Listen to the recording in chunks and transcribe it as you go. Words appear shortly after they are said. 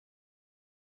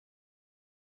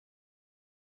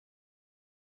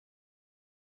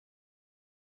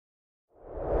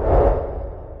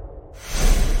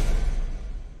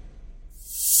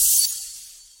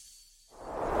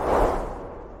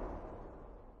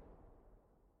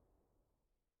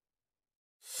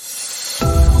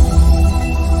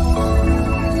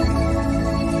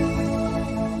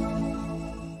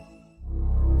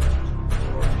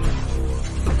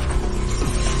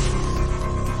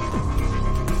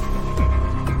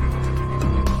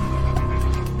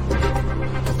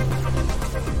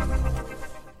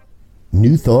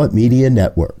New Thought Media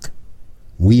Network.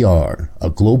 We are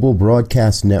a global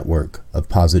broadcast network of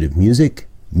positive music,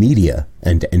 media,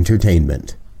 and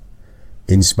entertainment,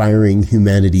 inspiring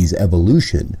humanity's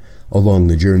evolution along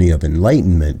the journey of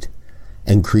enlightenment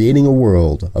and creating a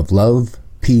world of love,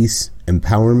 peace,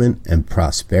 empowerment, and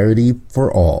prosperity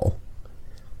for all.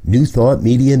 New Thought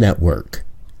Media Network.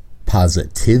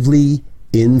 Positively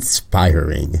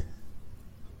inspiring.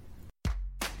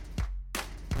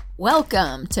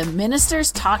 Welcome to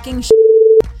Ministers Talking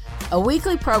a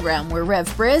weekly program where Rev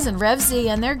Briz and Rev Z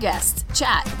and their guests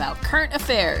chat about current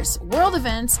affairs, world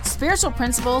events, spiritual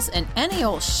principles, and any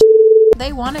old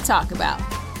they want to talk about.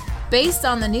 Based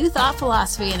on the New Thought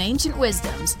philosophy and ancient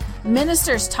wisdoms,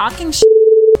 Ministers Talking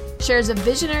shares a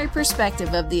visionary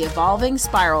perspective of the evolving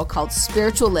spiral called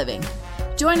spiritual living.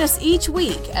 Join us each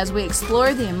week as we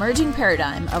explore the emerging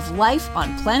paradigm of life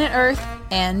on planet Earth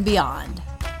and beyond.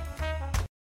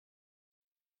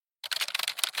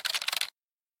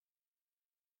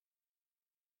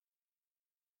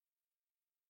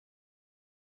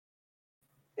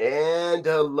 And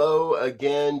hello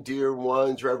again, dear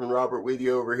ones. Reverend Robert with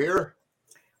you over here.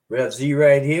 Rev Z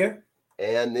right here.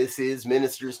 And this is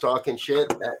Ministers Talking Shit.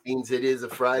 That means it is a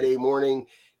Friday morning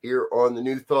here on the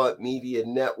New Thought Media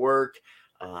Network.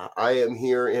 I am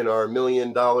here in our $1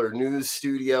 million news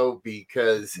studio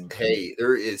because, hey,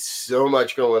 there is so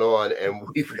much going on and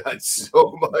we've got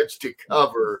so much to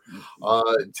cover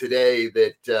today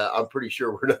that I'm pretty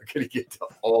sure we're not going to get to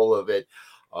all of it.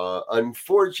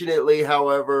 Unfortunately,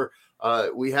 however,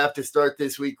 we have to start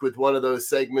this week with one of those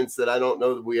segments that I don't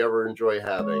know that we ever enjoy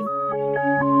having.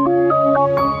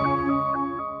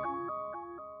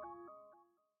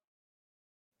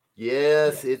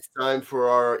 Yes, it's time for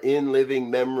our In Living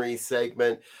Memory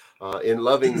segment, In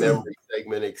Loving Memory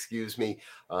segment, excuse me.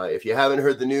 If you haven't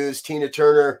heard the news, Tina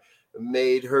Turner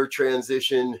made her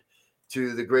transition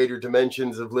to the greater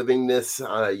dimensions of livingness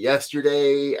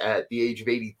yesterday at the age of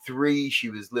 83. She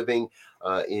was living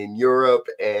in Europe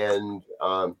and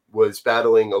was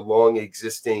battling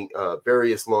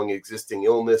various long existing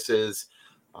illnesses.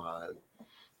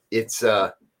 It's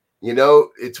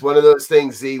one of those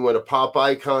things, Z, when a pop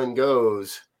icon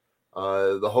goes,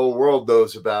 the whole world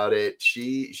knows about it.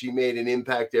 She made an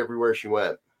impact everywhere she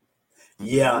went.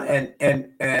 Yeah,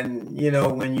 and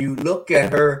when you look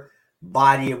at her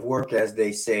body of work, as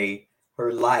they say,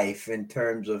 her life in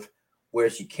terms of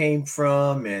where she came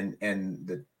from and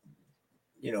the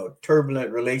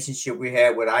turbulent relationship we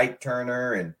had with Ike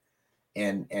Turner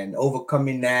and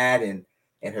overcoming that and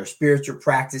her spiritual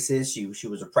practices. She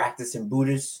was a practicing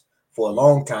Buddhist for a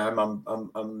long time.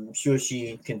 I'm sure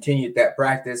she continued that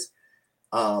practice.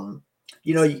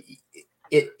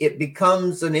 It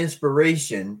becomes an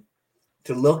inspiration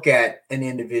to look at an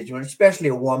individual, especially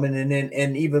a woman,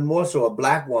 and even more so a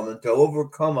Black woman, to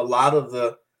overcome a lot of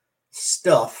the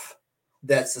stuff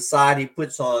that society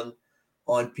puts on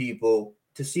people,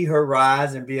 to see her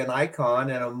rise and be an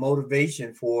icon and a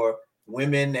motivation for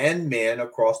women and men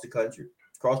across the country,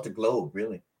 across the globe,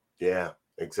 really. Yeah,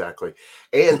 exactly.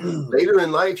 And later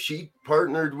in life, she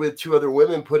partnered with two other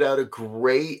women, put out a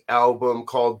great album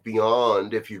called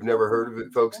Beyond. If you've never heard of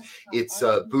it, folks, it's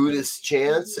Buddhist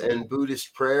chants and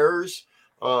Buddhist prayers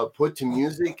put to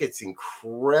music. It's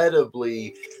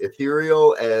incredibly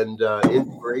ethereal and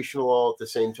inspirational all at the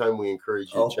same time. We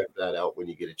encourage you to check that out when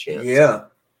you get a chance. Yeah.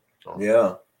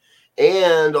 Yeah.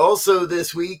 And also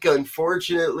this week,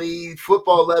 unfortunately,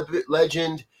 football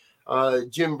legend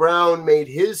Jim Brown made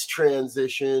his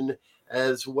transition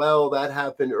as well. That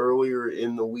happened earlier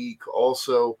in the week.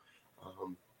 Also,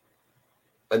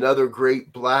 another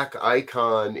great Black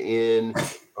icon in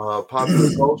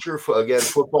popular culture,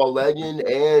 football legend,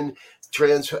 and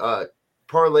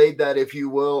parlayed that, if you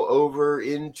will, over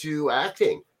into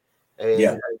acting, and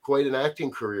had quite an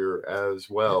acting career as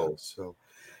well. So.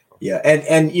 Yeah,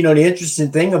 and the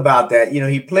interesting thing about that,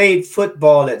 he played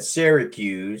football at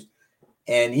Syracuse,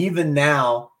 and even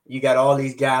now you got all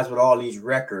these guys with all these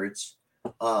records.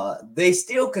 They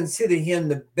still consider him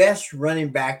the best running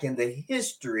back in the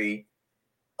history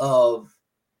of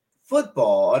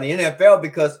football or the NFL,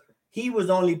 because he was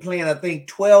only playing, I think,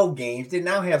 12 games. They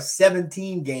now have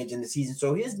 17 games in the season,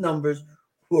 so his numbers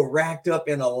were racked up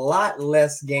in a lot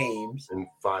less games. And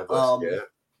 5 less, yeah.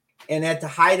 And at the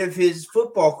height of his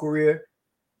football career,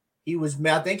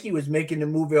 I think he was making the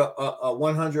movie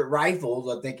 100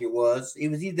 Rifles, I think it was. It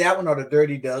was either that one or the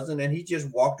Dirty Dozen, and he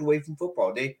just walked away from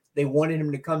football. They wanted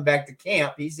him to come back to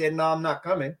camp. He said, "No, I'm not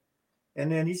coming."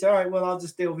 And then he said, "All right, well, I'll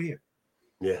just stay over here."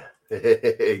 Yeah,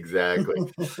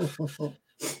 exactly.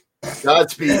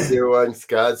 Godspeed, dear ones.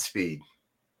 Godspeed.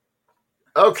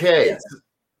 Okay. Yes.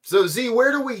 So Z,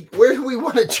 where do we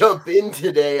want to jump in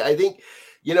today? I think,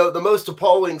 the most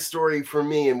appalling story for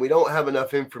me, and we don't have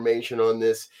enough information on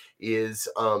this, is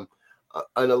an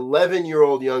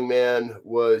 11-year-old young man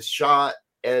was shot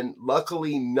and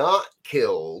luckily not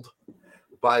killed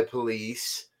by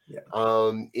police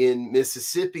in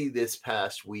Mississippi this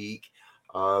past week.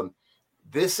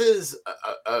 This is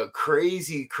a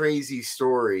crazy, crazy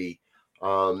story.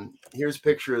 Here's a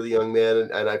picture of the young man,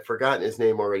 and I've forgotten his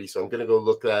name already, so I'm going to go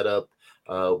look that up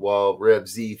while Rev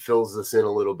Z fills us in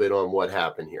a little bit on what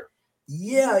happened here.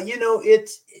 Yeah,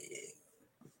 it's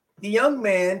the young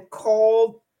man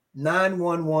called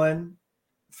 911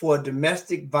 for a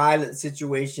domestic violence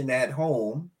situation at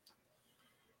home.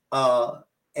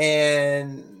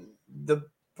 And the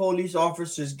police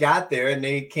officers got there and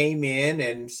they came in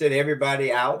and said,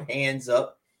 everybody out, hands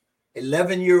up.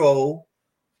 11-year-old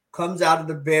comes out of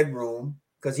the bedroom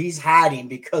because he's hiding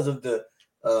because of the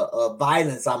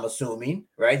violence, I'm assuming,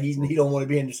 right? He don't want to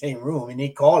be in the same room, and he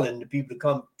calling the people to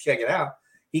come check it out.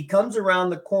 He comes around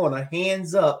the corner,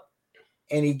 hands up,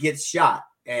 and he gets shot.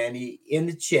 And he in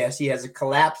the chest, he has a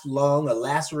collapsed lung, a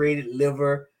lacerated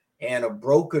liver, and a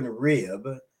broken rib.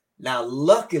 Now,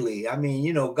 luckily,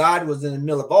 God was in the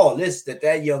middle of all this,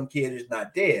 that young kid is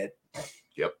not dead.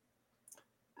 Yep.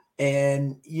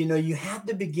 And, you have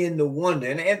to begin to wonder.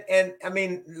 And I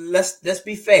mean, let's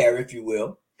be fair, if you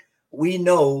will. We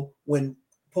know when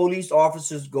police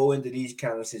officers go into these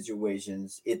kind of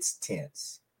situations, it's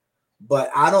tense.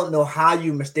 But I don't know how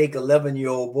you mistake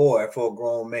 11-year-old boy for a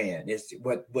grown man. It's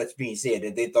what's being said,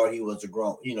 that they thought he was a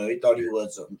grown, they thought he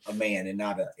was a man and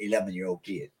not an 11-year-old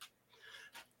kid.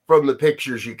 From the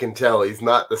pictures, you can tell he's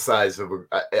not the size of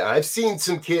I've seen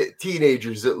some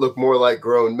teenagers that look more like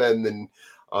grown men than,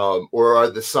 or are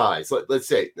the size. Let's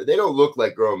say they don't look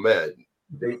like grown men.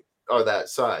 They are that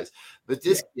size. But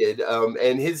this kid,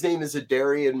 and his name is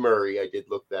Adarian Murray. I did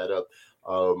look that up.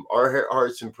 Our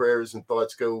hearts and prayers and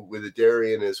thoughts go with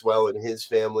Adarian as well and his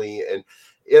family. And,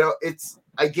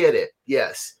 I get it.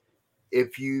 Yes.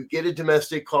 If you get a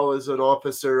domestic call as an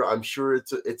officer, I'm sure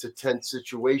it's a tense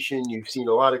situation. You've seen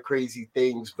a lot of crazy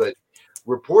things, but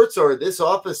reports are this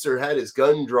officer had his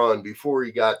gun drawn before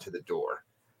he got to the door.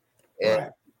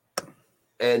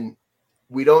 And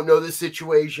we don't know the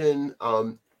situation.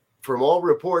 From all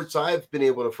reports I've been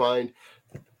able to find,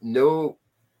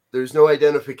 there's no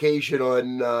identification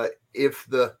on if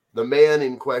the man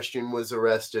in question was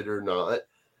arrested or not.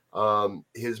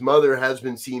 His mother has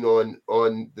been seen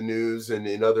on the news and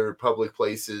in other public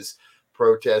places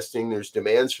protesting. There's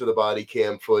demands for the body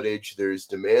cam footage. There's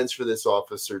demands for this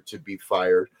officer to be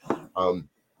fired.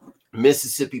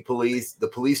 Mississippi police, the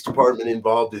police department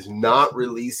involved, is not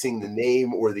releasing the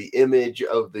name or the image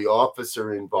of the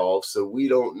officer involved. So we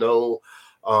don't know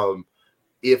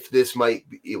if this might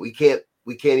be, we can't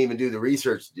even do the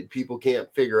research. People can't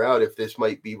figure out if this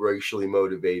might be racially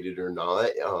motivated or not.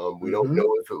 We don't know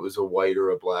if it was a white or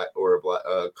a black or a black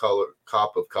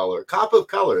cop of color.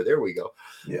 There we go.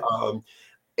 Yeah.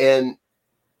 And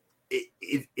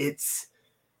it's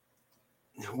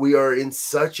we are in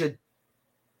such a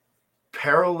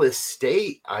perilous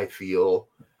state, I feel,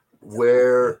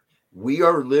 where we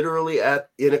are literally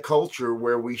in a culture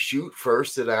where we shoot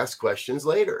first and ask questions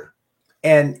later.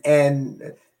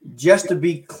 And just to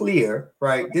be clear,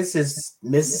 right, this is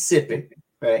Mississippi,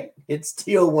 right? It's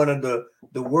still one of the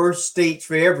worst states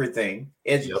for everything: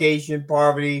 education,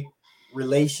 poverty,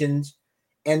 relations.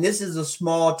 And this is a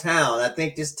small town. I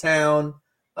think this town,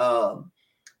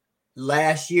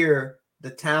 last year,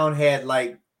 the town had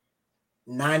like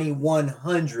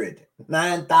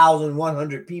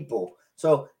 9,100 people.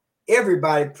 So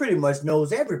everybody pretty much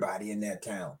knows everybody in that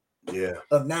town. Yeah.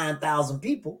 Of 9,000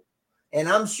 people. And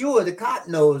I'm sure the cop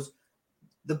knows,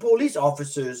 the police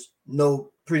officers know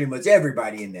pretty much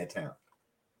everybody in that town.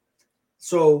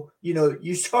 So,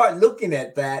 you start looking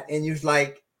at that and you're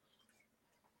like,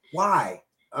 why?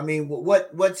 I mean,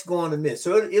 what's going to miss?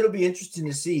 So it'll be interesting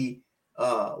to see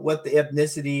what the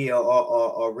ethnicity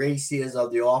or race is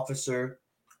of the officer,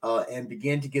 and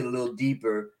begin to get a little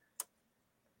deeper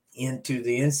into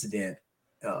the incident,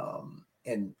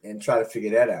 and try to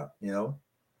figure that out,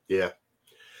 Yeah.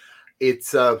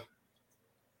 It's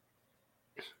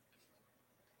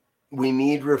we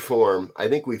need reform. I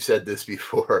think we've said this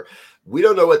before. We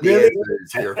don't know what the answer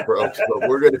is here, folks, but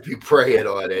we're going to be praying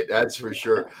on it. That's for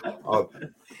sure.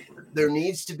 There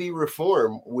needs to be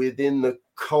reform within the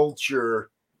culture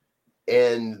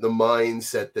and the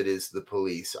mindset that is the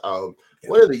police.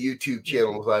 One of the YouTube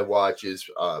channels I watch is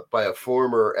by a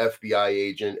former FBI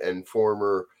agent and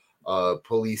former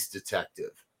police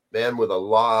detective, man with a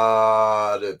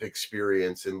lot of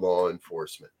experience in law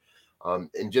enforcement.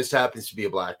 and just happens to be a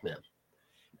black man.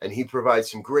 And he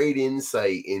provides some great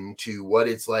insight into what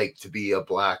it's like to be a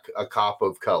cop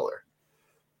of color.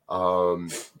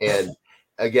 And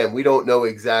again, we don't know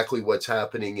exactly what's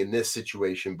happening in this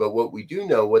situation, but what we do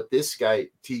know, what this guy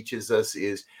teaches us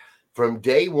is from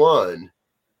day one,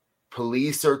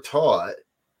 police are taught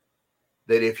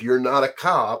that if you're not a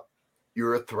cop,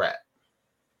 you're a threat.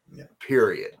 Yeah.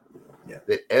 Period. Yeah.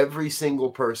 That every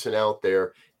single person out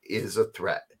there is a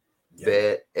threat. Yeah.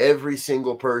 That every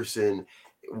single person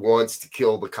wants to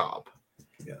kill the cop.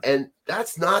 Yeah. And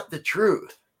that's not the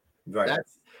truth. Right.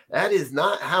 That is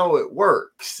not how it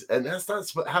works. And that's not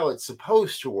how it's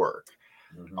supposed to work.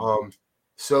 Mm-hmm.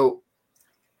 So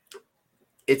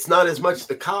it's not as much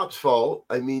the cop's fault.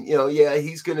 I mean, yeah,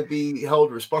 he's going to be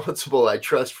held responsible, I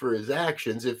trust, for his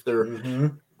actions if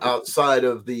they're outside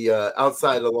of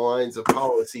the lines of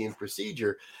policy and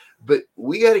procedure. But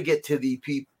we got to get to the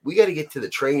people. We got to get to the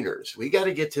trainers. We got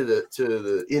to get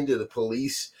into the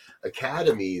police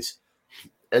academies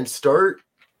and start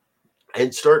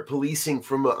policing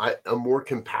from a more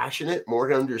compassionate,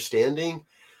 more understanding,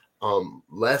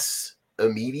 less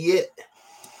immediate.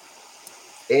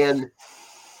 And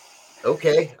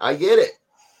okay, I get it.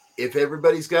 If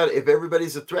everybody's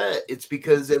a threat, it's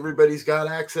because everybody's got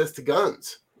access to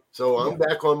guns. So I'm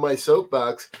back on my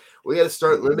soapbox. We got to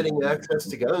start limiting access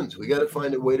to guns. We got to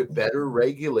find a way to better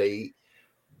regulate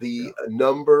the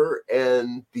number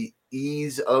and the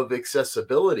ease of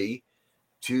accessibility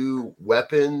to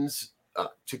weapons,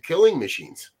 to killing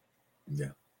machines.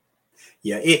 Yeah.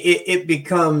 It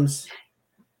becomes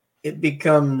an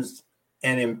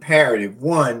imperative,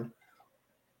 one,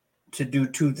 to do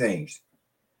two things.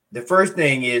 The first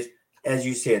thing is, as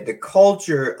you said, the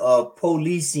culture of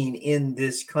policing in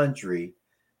this country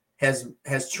has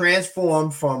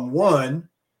transformed from one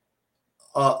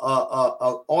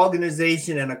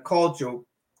organization and a culture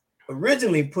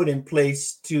originally put in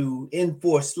place to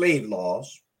enforce slave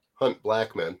laws, hunt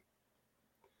black men,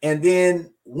 and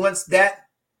then once that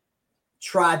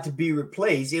tried to be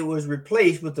replaced, it was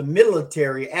replaced with a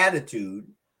military attitude,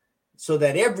 so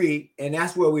that and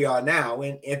that's where we are now.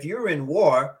 And if you're in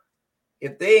war,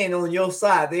 if they ain't on your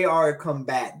side, they are a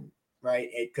combatant,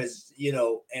 right? Because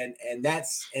and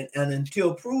that's and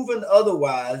until proven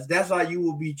otherwise, that's how you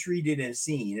will be treated and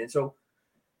seen. And so,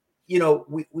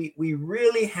 we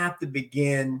really have to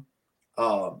begin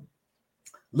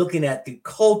looking at the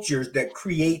cultures that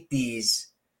create these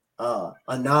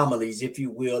anomalies, if you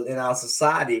will, in our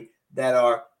society that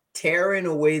are tearing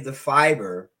away the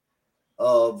fiber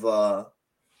of our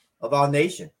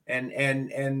nation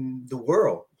and the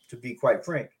world, to be quite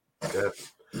frank.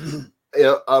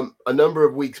 Yeah. A number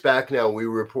of weeks back now, we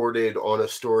reported on a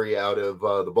story out of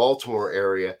the Baltimore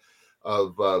area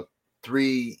of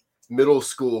 3 middle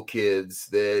school kids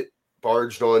that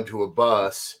barged onto a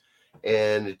bus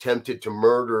and attempted to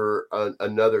murder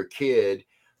another kid.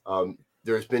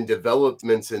 There's been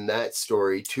developments in that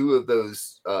story. Two of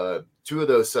those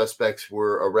suspects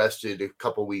were arrested a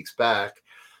couple weeks back.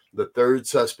 The third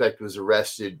suspect was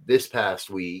arrested this past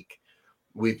week.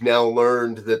 We've now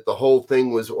learned that the whole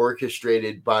thing was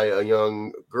orchestrated by a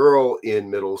young girl in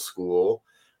middle school,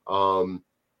 and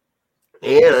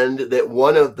that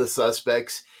one of the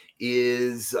suspects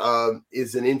is an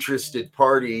interested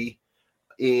party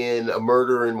in a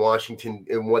murder in Washington,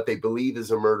 in what they believe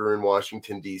is a murder in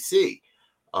Washington, D.C.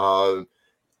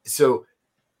 So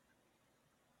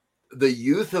the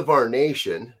youth of our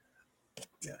nation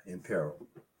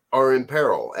are in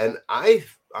peril. And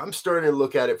I'm starting to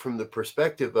look at it from the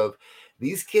perspective of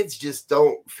these kids just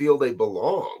don't feel they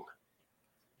belong.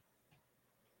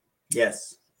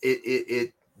 Yes.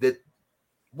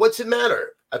 What's it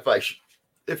matter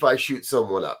if I shoot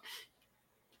someone up?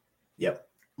 Yep.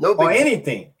 No big or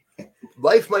anything.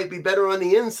 Life might be better on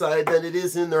the inside than it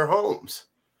is in their homes.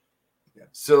 Yeah.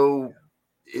 So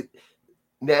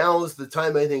now is the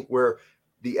time, I think, where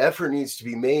the effort needs to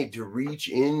be made to reach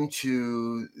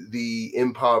into the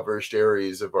impoverished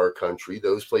areas of our country,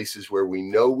 those places where we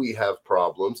know we have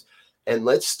problems, and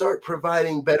let's start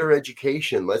providing better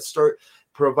education. Let's start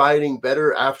providing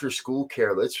better after-school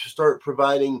care. Let's start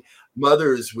providing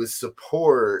mothers with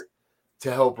support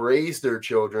to help raise their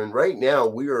children. Right now,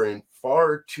 we are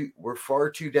far too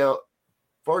down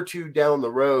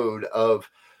the road of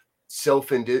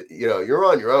you're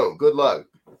on your own. Good luck.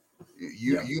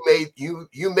 You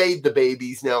made the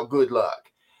babies. Now, good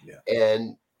luck. Yeah.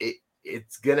 And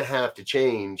it's gonna have to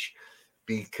change,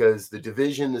 because the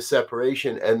division, the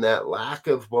separation, and that lack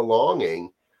of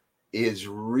belonging is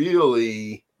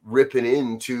really ripping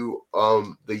into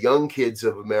the young kids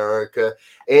of America,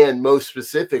 and most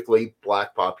specifically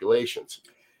Black populations.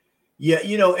 Yeah,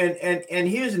 and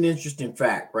here's an interesting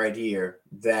fact right here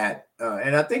that,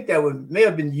 and I think that may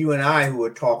have been you and I who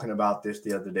were talking about this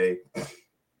the other day.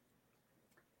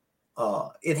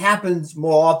 It happens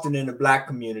more often in the Black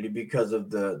community because of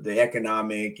the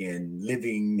economic and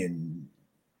living and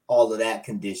all of that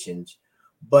conditions.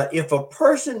 But if a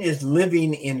person is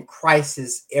living in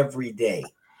crisis every day,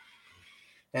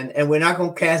 and we're not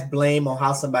going to cast blame on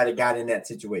how somebody got in that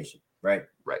situation, right?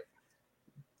 Right.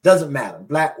 Doesn't matter,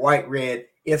 black, white, red.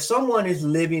 If someone is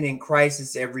living in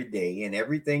crisis every day and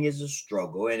everything is a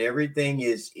struggle and everything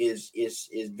is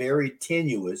very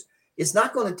tenuous, it's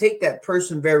not going to take that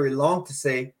person very long to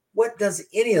say, what does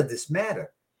any of this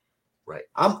matter? Right.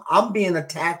 I'm being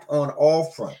attacked on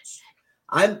all fronts.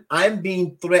 I'm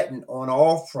being threatened on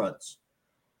all fronts.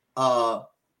 Why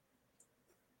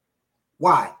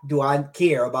do I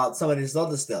care about some of this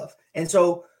other stuff? And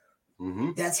so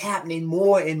that's happening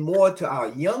more and more to our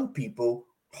young people.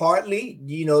 Partly,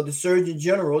 the Surgeon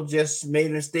General just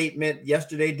made a statement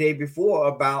yesterday, day before,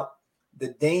 about the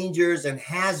dangers and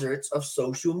hazards of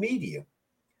social media,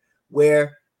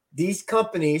 where these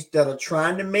companies that are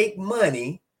trying to make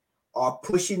money are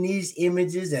pushing these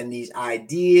images and these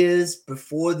ideas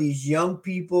before these young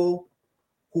people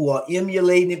who are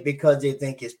emulating it because they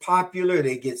think it's popular,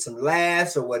 they get some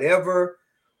laughs or whatever.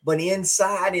 But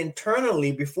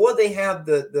internally, before they have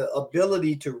the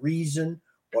ability to reason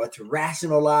or to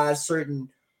rationalize certain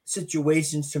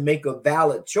situations to make a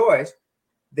valid choice,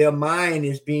 their mind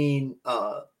is being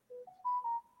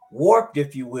warped,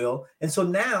 if you will. And so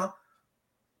now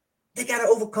they got to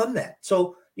overcome that.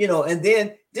 So, and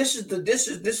then this is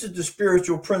the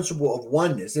spiritual principle of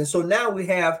oneness. And so now we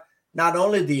have not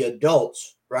only the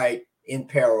adults, right, in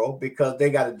peril because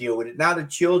they got to deal with it, now the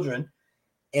children,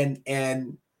 and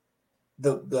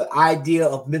the idea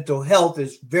of mental health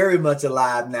is very much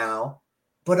alive now.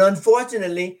 But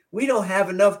unfortunately, we don't have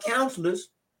enough counselors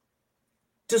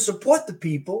to support the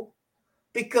people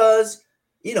because,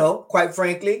 quite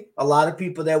frankly, a lot of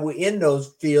people that were in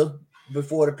those fields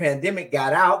before the pandemic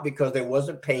got out because they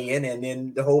wasn't paying, and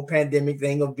then the whole pandemic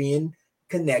thing of being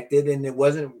connected and it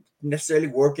wasn't necessarily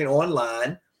working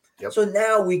online. Yep. So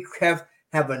now we have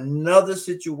another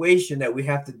situation that we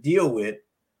have to deal with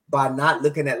by not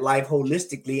looking at life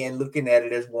holistically and looking at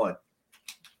it as one.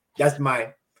 That's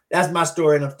my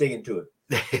story, and I'm sticking to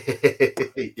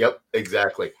it. Yep,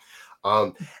 exactly.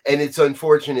 And it's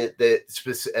unfortunate that,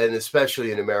 and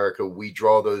especially in America, we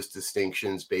draw those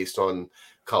distinctions based on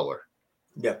color.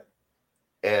 Yeah.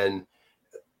 And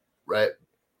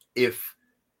if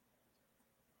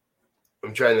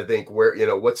I'm trying to think where,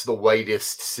 what's the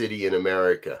whitest city in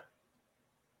America?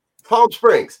 Palm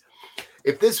Springs.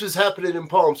 If this was happening in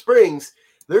Palm Springs,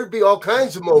 there'd be all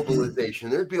kinds of mobilization.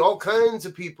 There'd be all kinds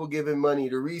of people giving money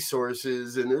to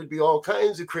resources, and there'd be all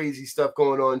kinds of crazy stuff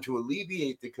going on to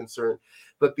alleviate the concern.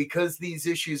 But because these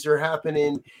issues are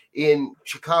happening in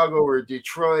Chicago or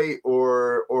Detroit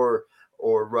or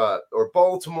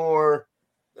Baltimore,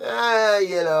 that's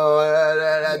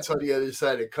on the other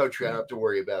side of the country. I don't have to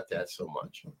worry about that so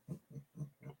much.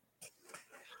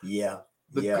 Yeah.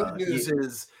 The good news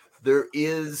is there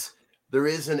is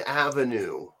an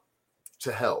avenue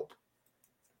to help.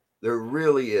 There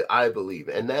really is, I believe,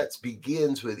 and that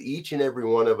begins with each and every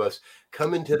one of us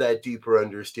coming to that deeper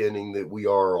understanding that we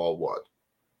are all one.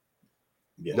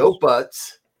 Yes. No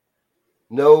buts.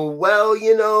 No, well,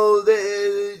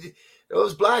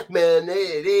 those black men,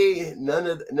 they none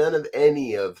of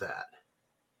any of that.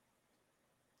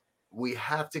 We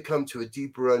have to come to a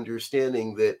deeper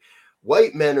understanding that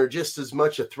white men are just as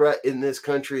much a threat in this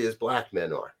country as black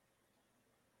men are.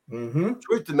 Truth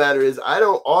of the matter is, I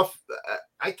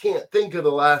can't think of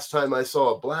the last time I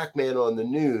saw a black man on the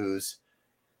news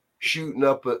shooting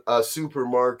up a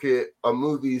supermarket, a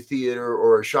movie theater,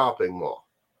 or a shopping mall.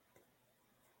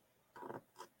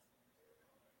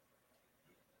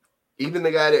 Even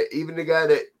the guy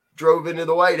that drove into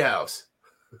the White House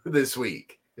this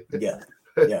week. Yeah.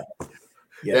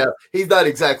 He's not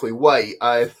exactly white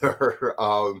either.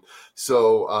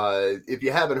 So if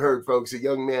you haven't heard, folks, a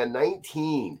young man,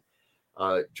 19,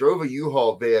 drove a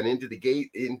U-Haul van into the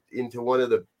gate, into one of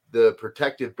the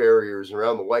protective barriers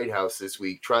around the White House this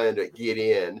week, trying to get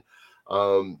in.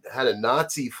 Had a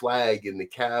Nazi flag in the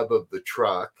cab of the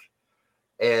truck,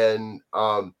 and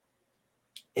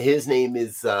his name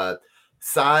is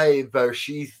Sai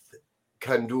Varshith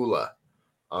Kandula.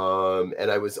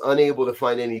 And I was unable to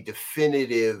find any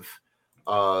definitive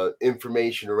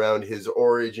information around his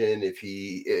origin, if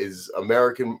he is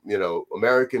American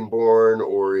born,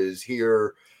 or is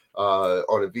here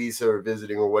on a visa or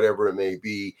visiting or whatever it may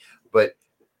be. But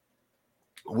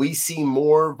we see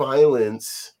more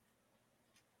violence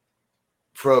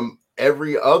from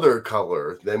every other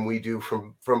color than we do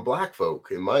from black folk,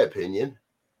 in my opinion,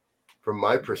 from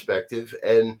my perspective.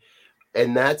 And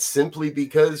that's simply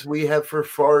because we have for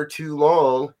far too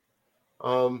long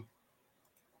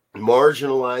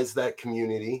marginalized that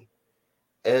community.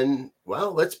 And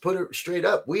well, let's put it straight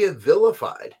up. We have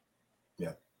vilified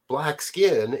black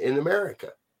skin in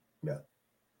America. Yeah.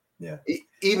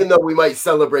 Even though we might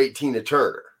celebrate Tina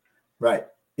Turner. Right.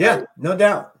 Yeah, right? No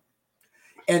doubt.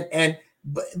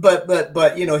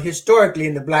 But you know, historically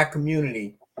in the black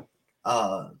community,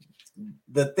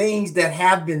 the things that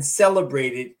have been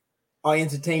celebrated are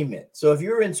entertainment. So if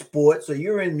you're in sports or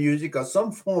you're in music or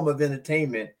some form of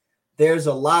entertainment, there's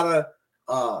a lot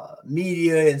of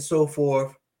media and so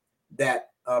forth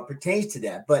that pertains to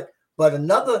that. But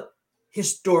another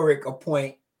historic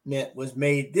appointment was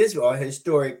made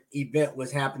historic event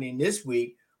was happening this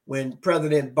week when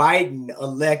President Biden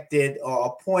elected or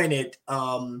appointed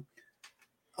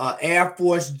Air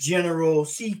Force General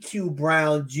Sekou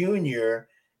Brown Jr.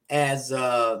 as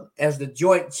the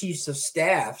Joint Chiefs of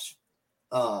Staffs.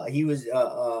 He was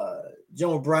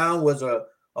General Brown was a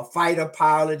fighter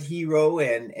pilot hero,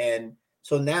 and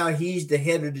so now he's the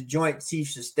head of the Joint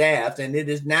Chiefs of Staff, and it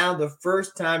is now the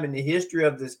first time in the history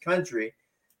of this country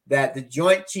that the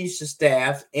Joint Chiefs of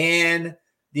Staff and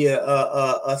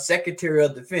the Secretary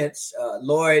of Defense,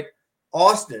 Lloyd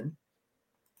Austin,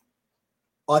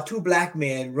 are two black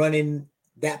men running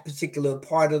that particular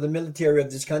part of the military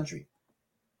of this country.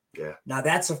 Yeah. Now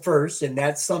that's a first, and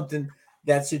that's something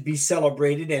that should be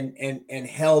celebrated and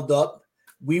held up.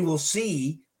 We will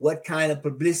see what kind of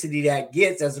publicity that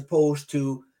gets as opposed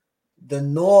to the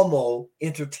normal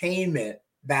entertainment,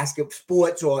 basketball,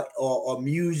 sports, or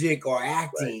music or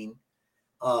acting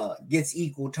gets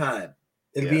equal time.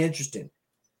 It'll be interesting.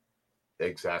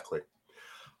 Exactly.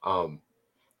 You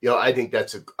know, I think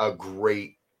that's a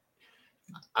great,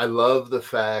 I love the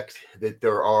fact that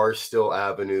there are still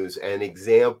avenues and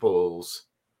examples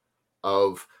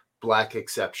of black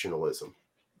exceptionalism.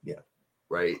 Yeah.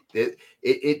 Right. It's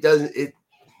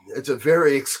a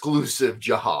very exclusive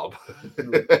job.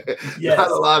 Yes.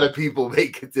 Not a lot of people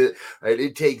make it to, right.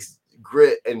 It takes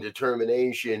grit and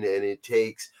determination, and it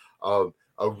takes a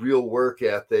real work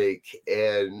ethic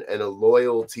and a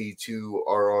loyalty to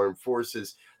our armed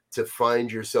forces to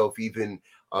find yourself even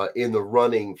in the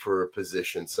running for a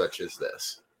position such as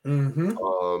this. Mm-hmm.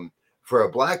 For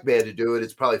a black man to do it,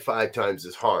 it's probably 5 times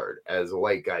as hard as a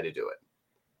white guy to do it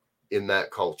in that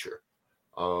culture.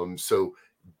 So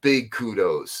big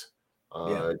kudos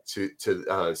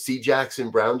to C. Jackson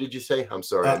Brown. Did you say? I'm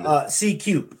sorry.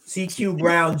 Sekou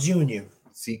Brown Jr.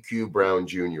 Sekou Brown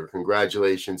Jr.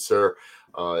 Congratulations, sir.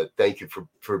 Thank you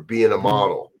for being a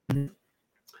model.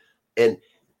 And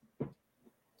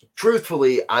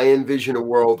truthfully, I envision a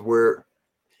world where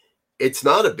it's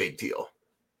not a big deal.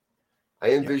 I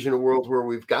envision a world where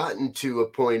we've gotten to a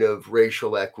point of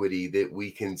racial equity that we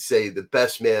can say the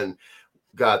best man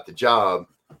got the job.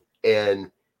 And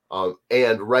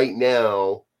right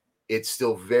now, it's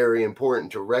still very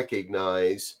important to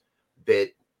recognize that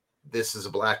this is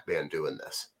a black man doing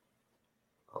this.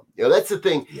 You know, that's the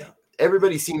thing. Yeah.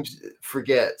 Everybody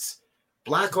forgets.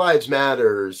 Black Lives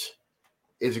Matters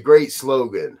is a great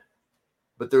slogan,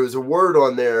 but there was a word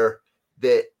on there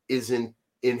that isn't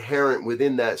inherent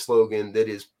within that slogan that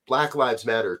is Black Lives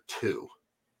Matter too.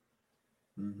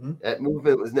 Mm-hmm. That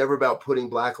movement was never about putting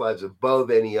Black lives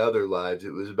above any other lives.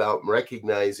 It was about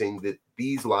recognizing that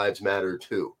these lives matter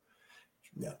too.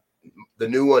 Yeah. The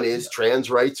new one is trans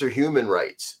rights are human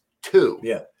rights too.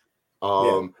 Yeah.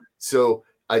 So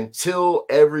until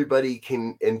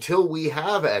we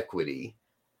have equity,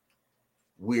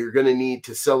 we're going to need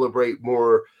to celebrate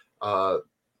more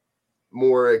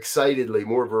excitedly,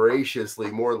 more voraciously,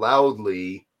 more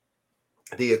loudly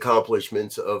the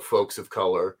accomplishments of folks of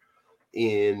color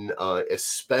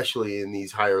especially in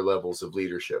these higher levels of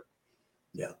leadership.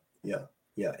 Yeah.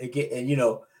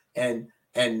 And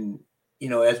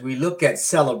as we look at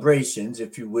celebrations,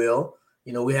 if you will,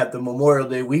 we have the Memorial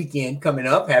Day weekend coming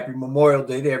up. Happy Memorial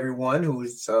Day to everyone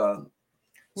who's so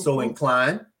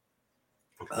inclined.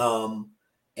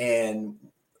 And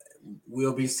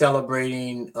we'll be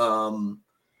celebrating, our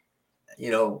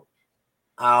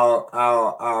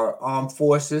armed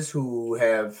forces who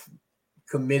have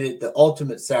committed the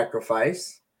ultimate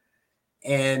sacrifice.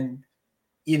 And,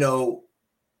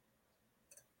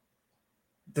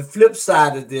 the flip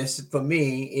side of this for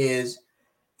me is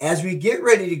as we get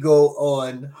ready to go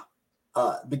on,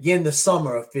 begin the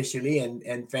summer officially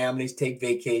and families take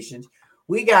vacations,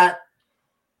 we got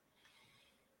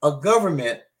a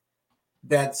government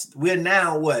we're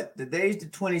now what? The day's the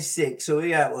 26th. So we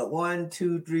got what? 1,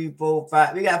 2, 3, 4,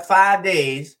 5. We got 5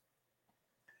 days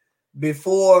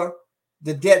before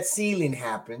the debt ceiling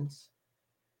happens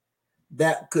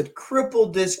that could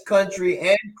cripple this country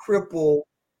and cripple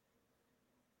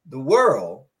the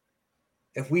world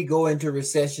if we go into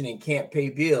recession and can't pay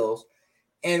bills.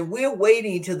 And we're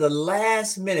waiting to the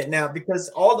last minute now because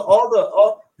all of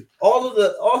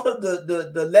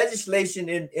the legislation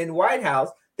in White House,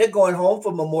 they're going home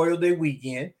for Memorial Day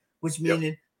weekend, which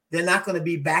means they're not going to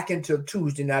be back until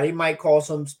Tuesday. Now they might call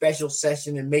some special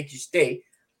session and make you stay,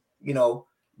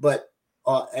 but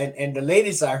and the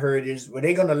latest I heard is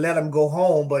they're going to let them go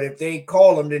home, but if they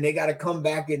call them, then they got to come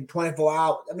back in 24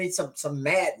 hours. I mean, some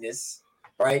madness,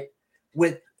 right?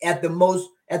 At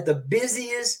the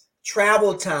busiest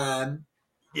travel time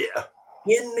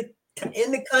in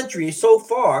the country so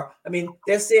far. I mean,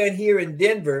 they're saying here in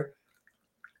Denver,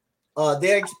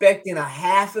 they're expecting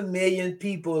 500,000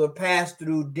 people to pass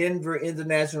through Denver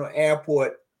International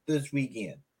Airport this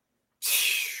weekend.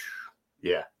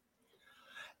 Yeah.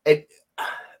 And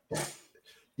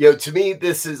to me,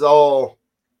 this is all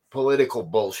political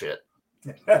bullshit.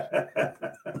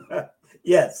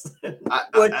 Yes.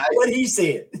 What he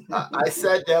said. I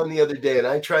sat down the other day and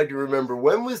I tried to remember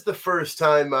when was the first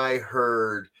time I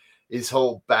heard this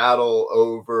whole battle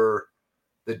over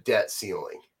the debt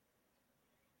ceiling.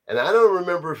 And I don't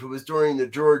remember if it was during the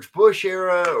George Bush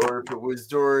era or if it was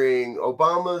during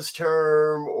Obama's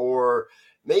term or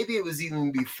maybe it was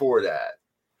even before that.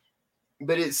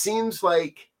 But it seems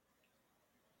like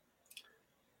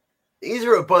these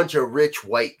are a bunch of rich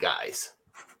white guys.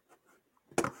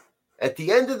 At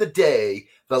the end of the day,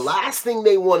 the last thing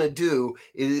they want to do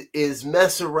is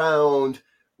mess around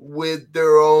with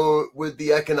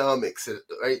the economics,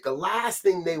 right? The last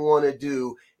thing they want to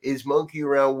do is monkey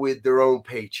around with their own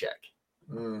paycheck.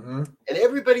 Mm-hmm. And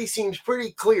everybody seems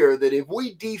pretty clear that if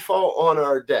we default on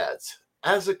our debts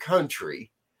as a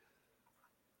country,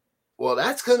 well,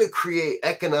 that's going to create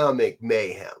economic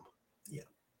mayhem. Yeah.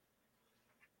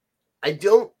 I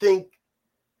don't think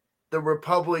the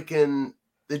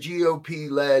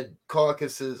GOP-led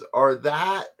caucuses are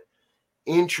that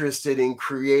interested in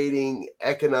creating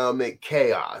economic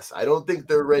chaos. I don't think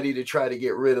they're ready to try to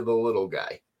get rid of the little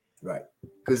guy. Right.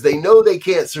 Because they know they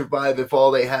can't survive if all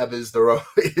they have is their own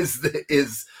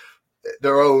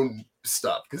their own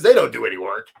stuff. Because they don't do any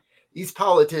work. These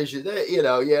politicians,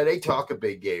 they talk a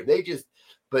big game.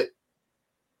 But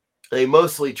they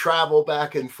mostly travel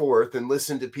back and forth and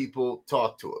listen to people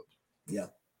talk to them. Yeah.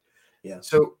 Yeah.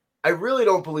 So I really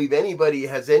don't believe anybody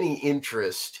has any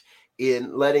interest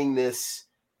in letting us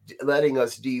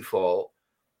default.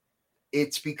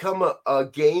 It's become a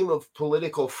game of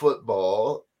political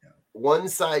football. Yeah. One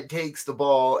side takes the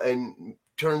ball and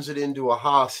turns it into a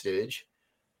hostage.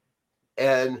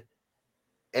 And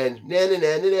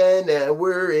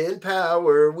we're in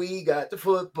power. We got the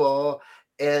football.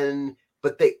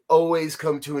 But they always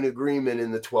come to an agreement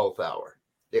in the 12th hour.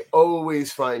 They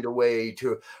always find a way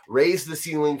to raise the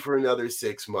ceiling for another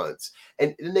 6 months.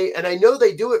 And I know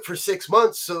they do it for 6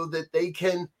 months so that they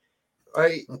can,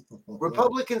 right?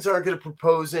 Republicans aren't going to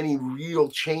propose any real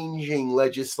changing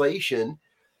legislation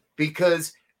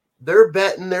because they're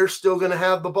betting they're still going to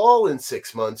have the ball in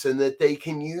 6 months and that they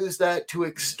can use that to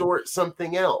extort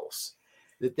something else,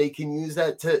 that they can use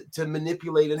that to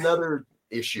manipulate another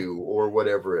issue or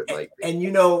whatever it might be. And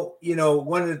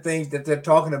one of the things that they're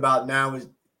talking about now is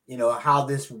how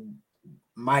this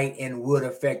might and would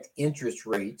affect interest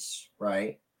rates,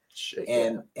 right?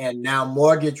 And now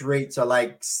mortgage rates are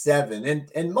like 7,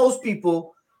 and most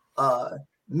people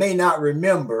may not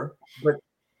remember, but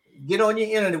get on your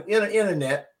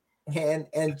internet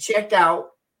and check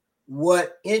out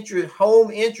what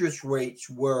home interest rates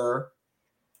were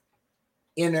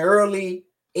in the early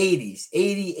 80s,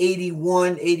 80,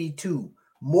 81, 82.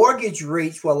 Mortgage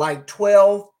rates were like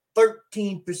 12,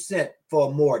 13% for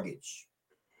a mortgage.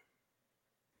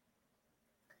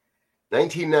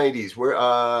 1990s, where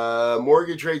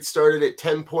mortgage rates started at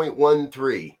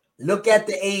 10.13. Look at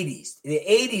the 80s. The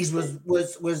 80s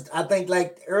was I think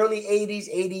like early 80s,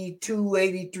 82,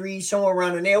 83, somewhere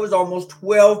around in there. It was almost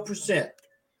 12%,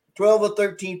 12 or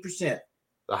 13%.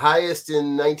 The highest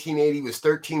in 1980 was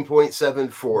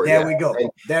 13.74. There we go. And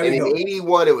in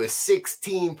 81, it was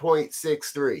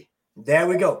 16.63. There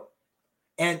we go.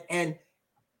 And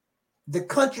the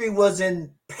country was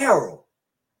in peril.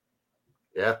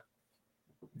 Yeah.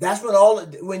 That's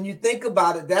what when you think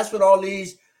about it, that's what all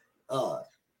these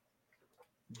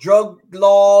drug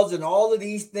laws and all of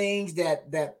these things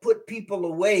that put people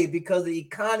away because the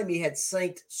economy had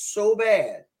sank so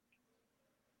bad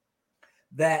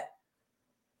that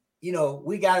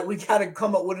we got to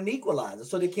come up with an equalizer.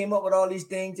 So they came up with all these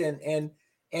things, and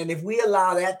if we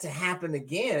allow that to happen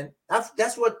again,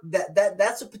 that's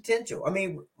a potential. I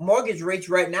mean, mortgage rates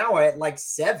right now are at like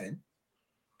 7.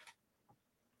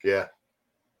 Yeah.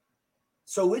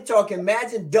 So we're talking,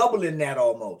 imagine doubling that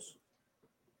almost.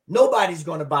 Nobody's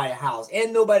going to buy a house,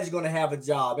 and nobody's going to have a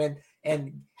job,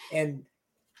 and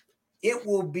it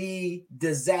will be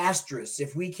disastrous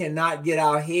if we cannot get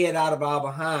our head out of our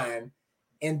behind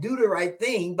and do the right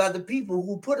thing by the people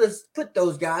who put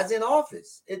those guys in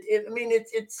office.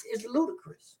 It's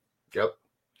ludicrous. Yep.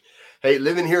 Hey,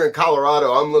 living here in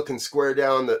Colorado, I'm looking square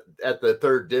down at the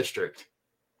 3rd district.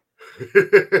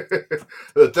 The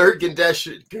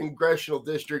 3rd congressional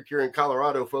district here in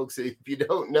Colorado, folks, if you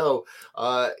don't know,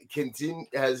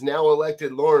 has now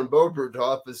elected Lauren Boebert to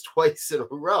office twice in a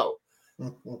row.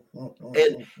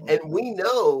 And we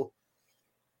know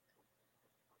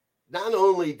not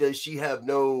only does she have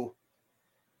no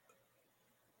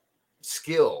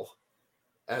skill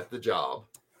at the job,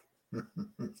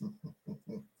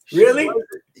 really?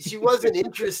 She wasn't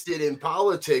interested in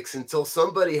politics until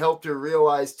somebody helped her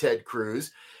realize, Ted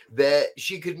Cruz, that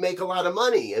she could make a lot of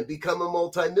money and become a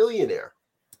multimillionaire.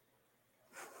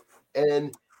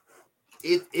 And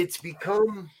it's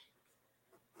become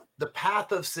the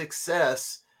path of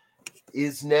success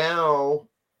is now,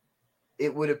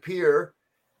 it would appear,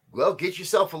 well, get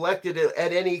yourself elected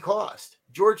at any cost.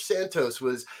 George Santos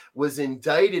was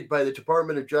indicted by the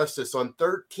Department of Justice on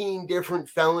 13 different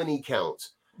felony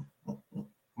counts,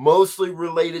 mostly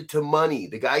related to money.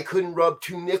 The guy couldn't rub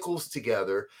 2 nickels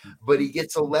together, but he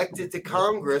gets elected to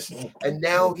Congress, and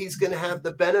now he's going to have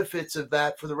the benefits of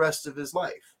that for the rest of his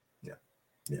life.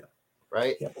 Yeah.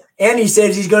 Right? Yeah. And he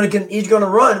says he's going to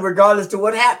run regardless to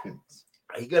what happens.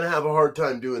 He's going to have a hard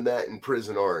time doing that in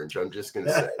Prison Orange. I'm just going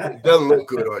to say. It doesn't look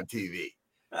good on TV.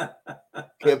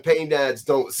 Campaign ads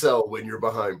don't sell when you're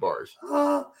behind bars.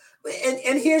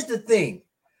 And here's the thing.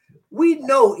 We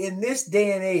know in this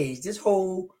day and age, this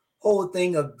whole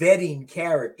thing of vetting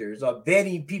characters or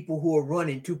vetting people who are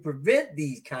running to prevent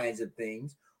these kinds of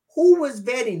things, who was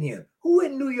vetting him? Who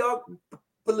in New York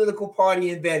political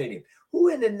party vetted him? Who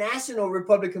in the National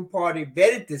Republican Party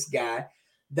vetted this guy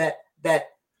that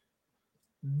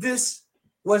this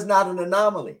was not an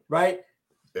anomaly, right?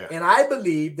 Yeah. And I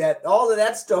believe that all of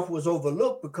that stuff was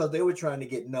overlooked because they were trying to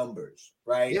get numbers,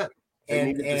 right? Yeah.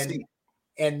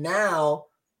 And now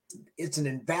it's an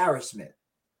embarrassment.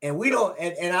 And we don't,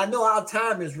 and I know our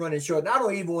time is running short. And I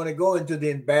don't even want to go into the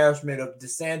embarrassment of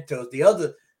DeSantis,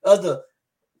 the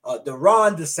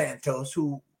Ron DeSantis,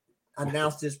 who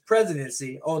announced his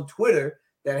presidency on Twitter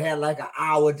that had like an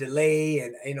hour delay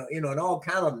and and all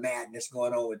kind of madness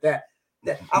going on with that.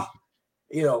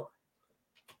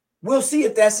 We'll see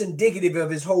if that's indicative of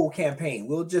his whole campaign.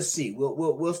 We'll just see.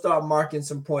 We'll start marking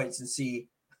some points and see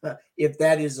if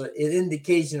that is an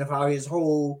indication of how his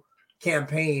whole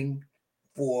campaign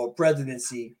for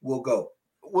presidency will go.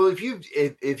 Well, if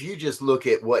you just look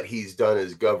at what he's done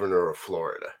as governor of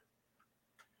Florida,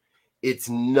 it's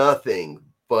nothing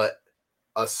but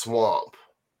a swamp.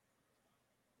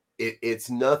 It's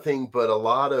nothing but a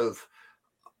lot of,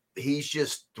 he's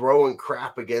just throwing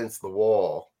crap against the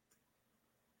wall,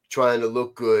 trying to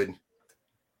look good,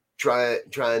 trying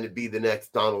to be the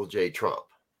next Donald J. Trump,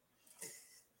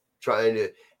 trying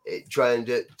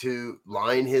to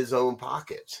line his own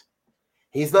pockets.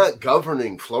 He's not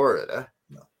governing Florida.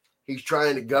 No. He's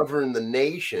trying to govern the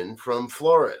nation from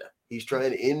Florida. He's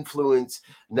trying to influence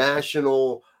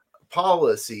national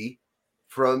policy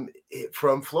from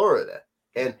Florida.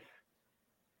 And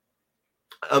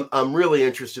I'm really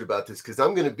interested about this because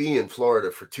I'm going to be in Florida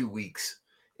for 2 weeks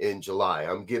in July.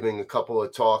 I'm giving a couple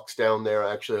of talks down there.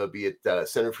 Actually, I'll be at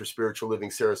Center for Spiritual Living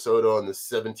Sarasota on the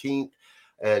 17th,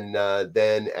 and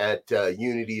then at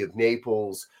Unity of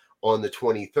Naples on the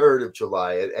 23rd of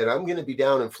July. And I'm going to be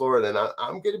down in Florida, and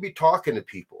I'm going to be talking to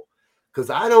people because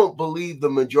I don't believe the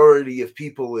majority of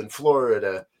people in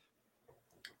Florida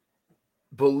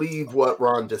believe what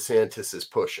Ron DeSantis is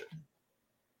pushing.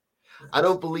 I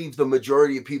don't believe the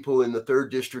majority of people in the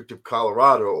 3rd District of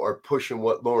Colorado are pushing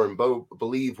what Lauren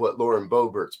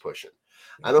Boebert's pushing.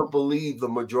 I don't believe the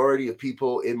majority of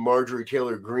people in Marjorie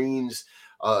Taylor Greene's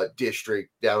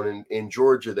district down in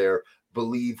Georgia there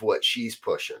believe what she's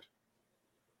pushing.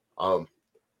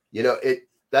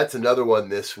 That's another one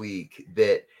this week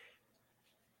that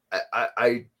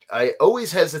I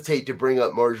always hesitate to bring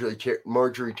up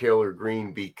Marjorie Taylor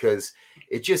Greene because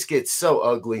it just gets so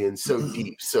ugly and so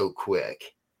deep so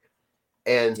quick.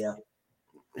 And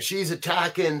she's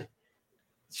attacking.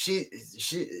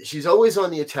 She's always on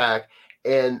the attack.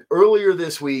 And earlier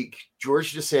this week,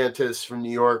 George DeSantis from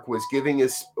New York was giving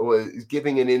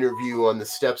an interview on the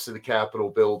steps of the Capitol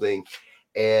building.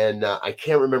 And I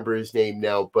can't remember his name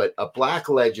now, but a black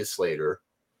legislator,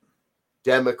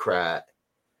 Democrat,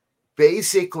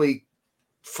 basically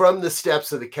from the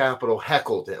steps of the Capitol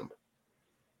heckled him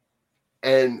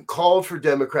and called for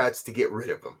Democrats to get rid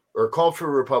of him, or called for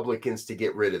Republicans to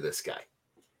get rid of this guy.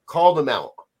 Called him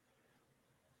out.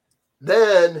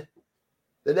 Then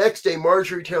the next day,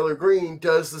 Marjorie Taylor Greene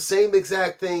does the same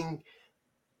exact thing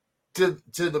to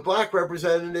the black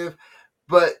representative,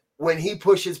 but when he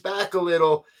pushes back a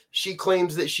little, she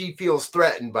claims that she feels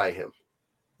threatened by him.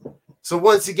 So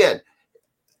once again,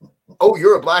 oh,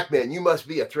 you're a black man, you must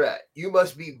be a threat. You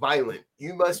must be violent.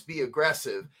 You must be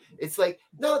aggressive. It's like,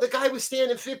 no, the guy was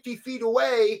standing 50 feet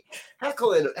away,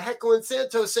 heckling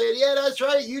Santos, saying, yeah, that's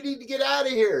right. You need to get out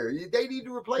of here. They need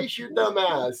to replace your dumb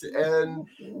ass. And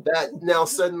that now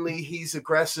suddenly he's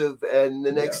aggressive. And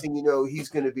the next thing you know, he's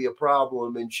going to be a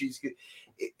problem. And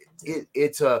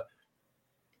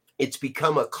it's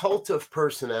become a cult of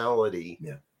personality.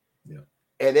 Yeah.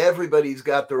 And everybody's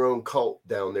got their own cult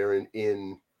down there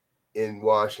in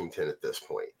Washington at this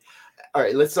point. All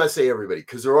right, let's not say everybody,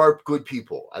 because there are good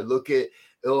people. I look at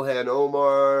Ilhan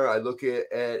Omar, I look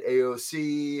at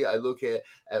AOC, I look at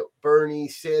Bernie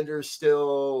Sanders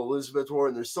still, Elizabeth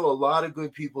Warren. There's still a lot of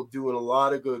good people doing a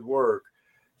lot of good work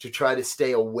to try to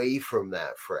stay away from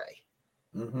that fray.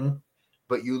 Mm-hmm.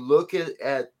 But you look at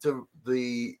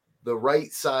the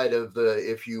right side of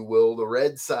the, if you will, the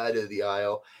red side of the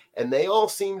aisle, and they all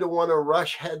seem to want to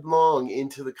rush headlong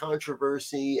into the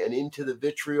controversy and into the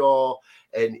vitriol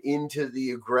and into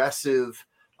the aggressive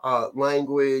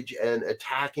language and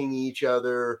attacking each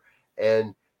other.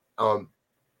 And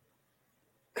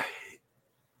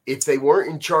if they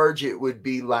weren't in charge, it would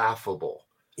be laughable.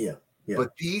 Yeah.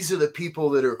 But these are the people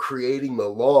that are creating the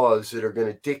laws that are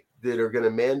going to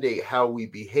mandate how we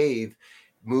behave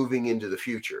moving into the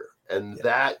future. And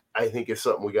that, I think, is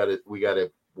something we got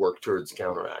to work towards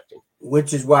counteracting.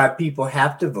 Which is why people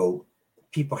have to vote.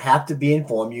 People have to be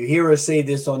informed. You hear us say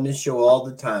this on this show all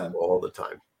the time.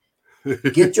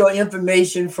 Get your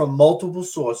information from multiple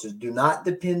sources. Do not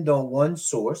depend on one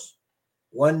source,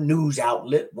 one news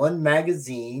outlet, one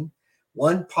magazine,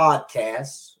 one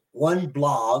podcast, one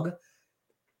blog.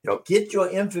 Yep. Get your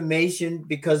information,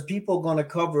 because people are going to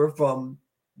cover from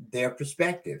their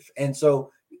perspective. And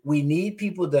so we need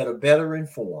people that are better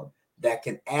informed, that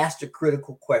can ask the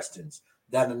critical questions,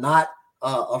 that are not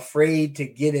afraid to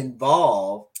get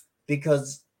involved,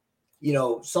 because,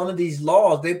 some of these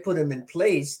laws, they put them in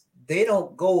place, they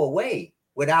don't go away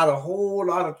without a whole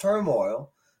lot of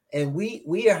turmoil. And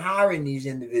we are hiring these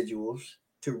individuals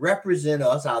to represent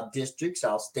us, our districts,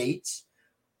 our states.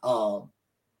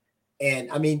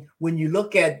 And I mean, when you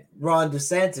look at Ron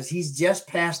DeSantis, he's just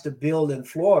passed a bill in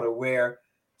Florida where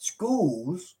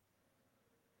schools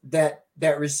that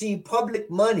receive public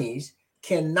monies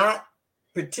cannot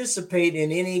participate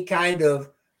in any kind of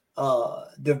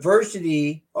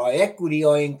diversity or equity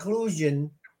or inclusion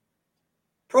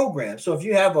program. So if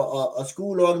you have a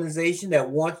school organization that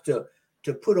wants to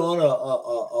put on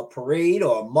a parade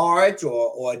or a march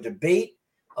or a debate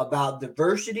about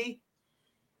diversity,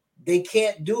 they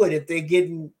can't do it if they're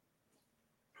getting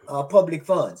public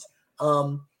funds.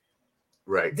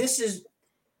 Right. This is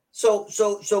so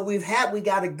we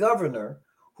got a governor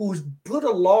who's put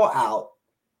a law out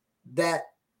that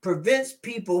prevents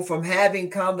people from having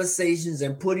conversations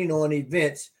and putting on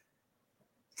events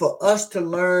for us to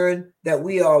learn that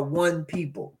we are one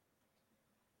people,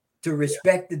 to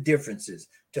respect the differences,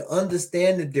 to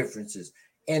understand the differences.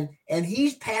 And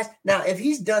he's passed. Now, if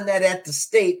he's done that at the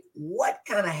state, what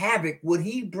kind of havoc would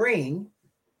he bring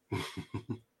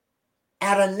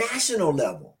at a national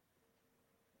level?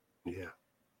 Yeah.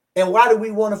 And why do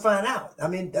we want to find out? I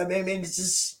mean, it's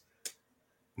just,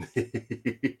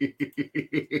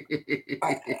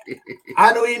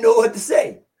 I don't even know what to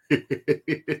say.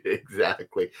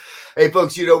 Exactly. Hey,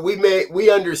 folks, we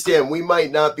understand we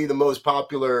might not be the most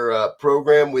popular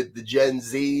program with the Gen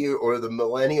Z or the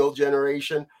millennial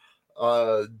generation.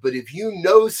 But if you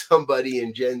know somebody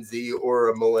in Gen Z or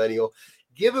a millennial,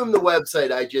 give them the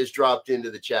website I just dropped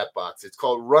into the chat box. It's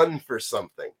called Run for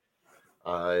Something.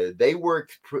 They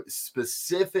work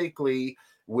specifically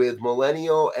with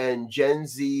millennial and Gen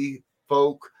Z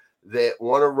folk that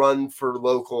want to run for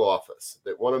local office,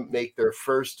 that want to make their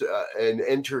first and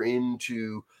enter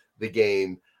into the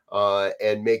game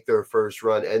and make their first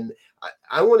run. And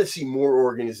I want to see more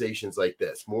organizations like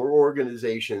this, more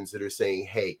organizations that are saying,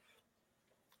 hey,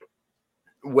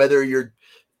 whether you're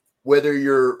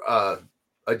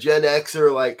a Gen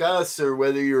Xer like us, or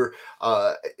whether you're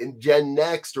in Gen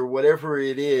Next or whatever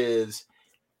it is,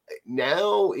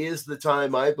 now is the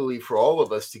time, I believe, for all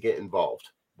of us to get involved,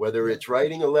 whether it's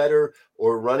writing a letter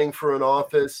or running for an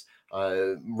office,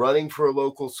 running for a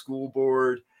local school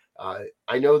board.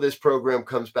 I know this program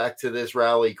comes back to this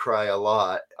rally cry a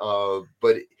lot,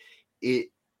 but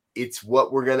it's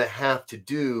what we're going to have to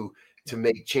do to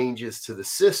make changes to the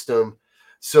system,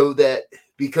 so that,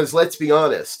 because let's be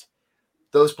honest,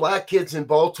 those black kids in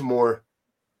Baltimore,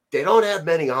 they don't have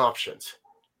many options.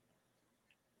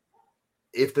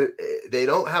 If they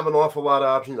don't have an awful lot of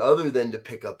options other than to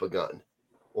pick up a gun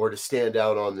or to stand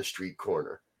out on the street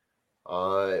corner.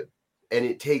 And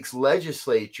it takes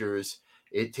legislatures,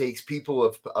 it takes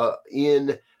people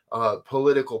in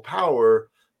political power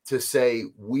to say,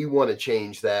 we want to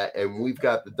change that, and we've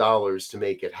got the dollars to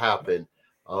make it happen.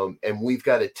 And we've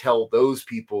got to tell those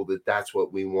people that that's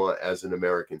what we want as an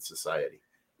American society.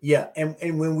 Yeah.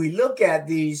 And when we look at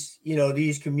these,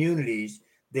 these communities,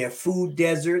 they're food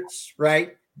deserts,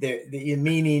 right? They're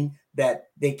meaning that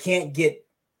they can't get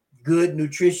good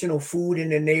nutritional food in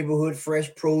their neighborhood,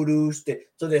 fresh produce.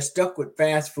 So they're stuck with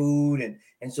fast food,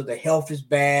 and so the health is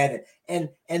bad. And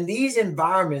these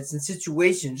environments and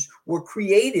situations were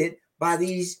created by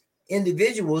these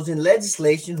individuals in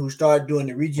legislation who started doing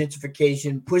the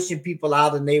regentrification, pushing people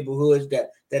out of neighborhoods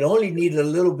that only needed a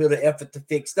little bit of effort to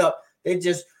fix up. They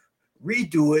just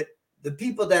redo it. The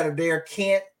people that are there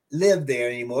can't live there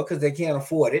anymore because they can't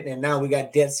afford it. And now we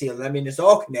got debt ceiling. I mean, it's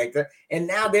all connected. And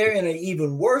now they're in an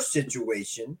even worse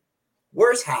situation,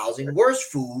 worse housing, worse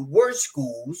food, worse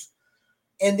schools.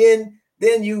 And then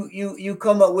you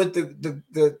come up with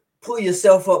the pull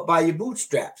yourself up by your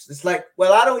bootstraps. It's like,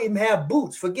 well, I don't even have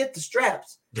boots. Forget the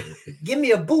straps. Give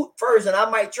me a boot first, and I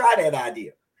might try that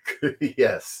idea.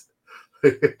 Yes,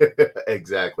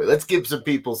 exactly. Let's give some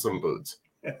people some boots.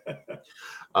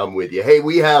 I'm with you. Hey,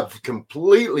 we have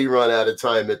completely run out of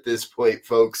time at this point,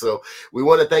 folks. So we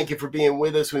want to thank you for being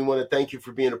with us. We want to thank you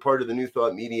for being a part of the New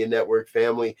Thought Media Network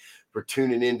family, for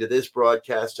tuning into this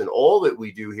broadcast and all that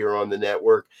we do here on the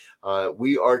network.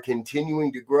 We are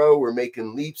continuing to grow. We're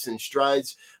making leaps and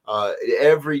strides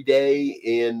every day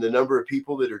in the number of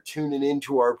people that are tuning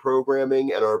into our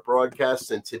programming and our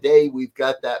broadcasts. And today we've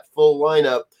got that full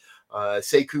lineup.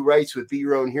 Sekou Writes with Be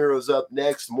Your Own Heroes up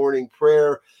next. Morning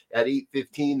prayer at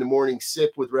 8:15. The morning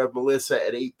sip with Rev Melissa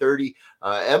at 8:30.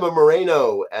 Emma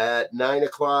Moreno at 9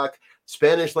 o'clock.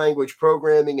 Spanish language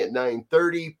programming at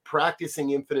 9:30.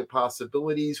 Practicing Infinite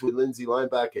Possibilities with Lindsay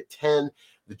Lineback at 10.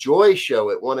 The Joy Show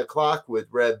at 1 o'clock with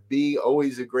Rev B.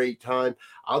 Always a great time.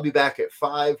 I'll be back at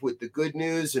 5 with the good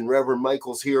news, and Reverend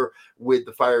Michael's here with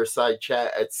the Fireside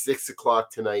Chat at 6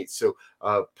 o'clock tonight. So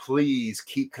please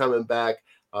keep coming back.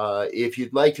 If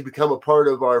you'd like to become a part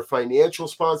of our financial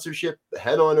sponsorship,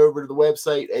 head on over to the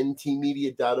website,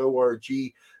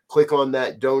 ntmedia.org. Click on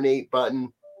that donate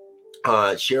button.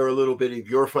 Share a little bit of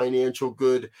your financial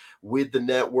good with the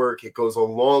network. It goes a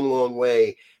long, long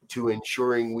way to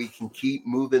ensuring we can keep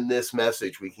moving this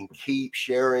message. We can keep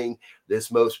sharing this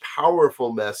most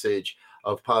powerful message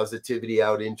of positivity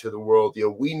out into the world.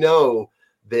 We know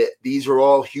that these are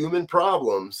all human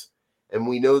problems, and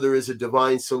we know there is a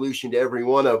divine solution to every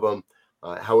one of them.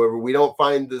 However, we don't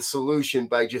find the solution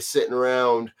by just sitting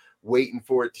around waiting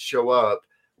for it to show up.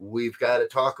 We've got to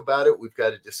talk about it. We've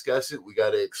got to discuss it. We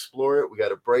got to explore it. We got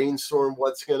to brainstorm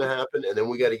what's going to happen. And then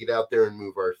we got to get out there and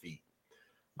move our feet.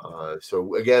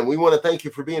 So again, we want to thank you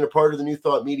for being a part of the New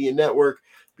Thought Media Network,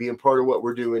 being part of what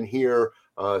we're doing here,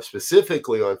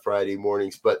 specifically on Friday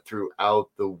mornings, but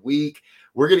throughout the week.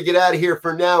 We're going to get out of here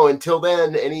for now. Until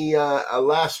then, any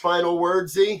last final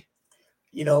words, Z?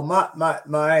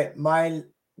 My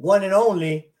one and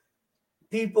only,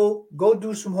 people, go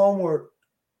do some homework.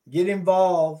 Get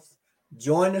involved,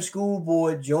 join the school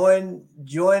board, join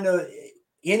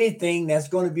anything that's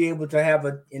going to be able to have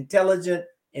an intelligent,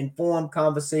 informed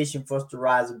conversation for us to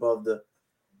rise above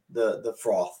the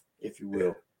froth, if you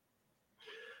will.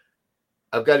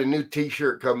 I've got a new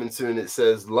t-shirt coming soon. It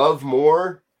says, love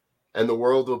more and the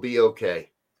world will be okay.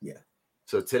 Yeah.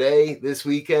 So today, this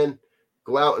weekend,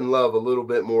 go out and love a little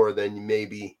bit more than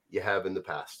maybe you have in the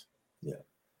past. Yeah.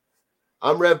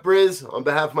 I'm Rev Briz. On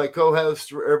behalf of my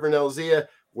co-host, Reverend Elzia,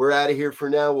 we're out of here for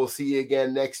now. We'll see you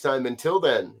again next time. Until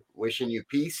then, wishing you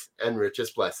peace and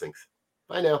richest blessings.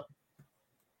 Bye now.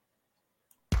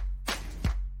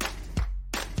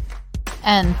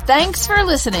 And thanks for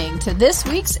listening to this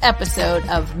week's episode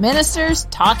of Ministers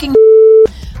Talking.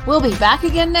 We'll be back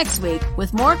again next week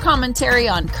with more commentary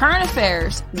on current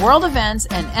affairs, world events,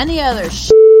 and any other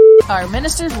our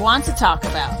ministers want to talk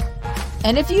about.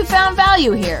 And if you found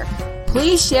value here,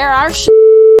 please share our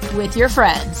with your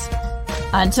friends.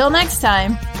 Until next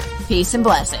time, peace and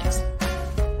blessings.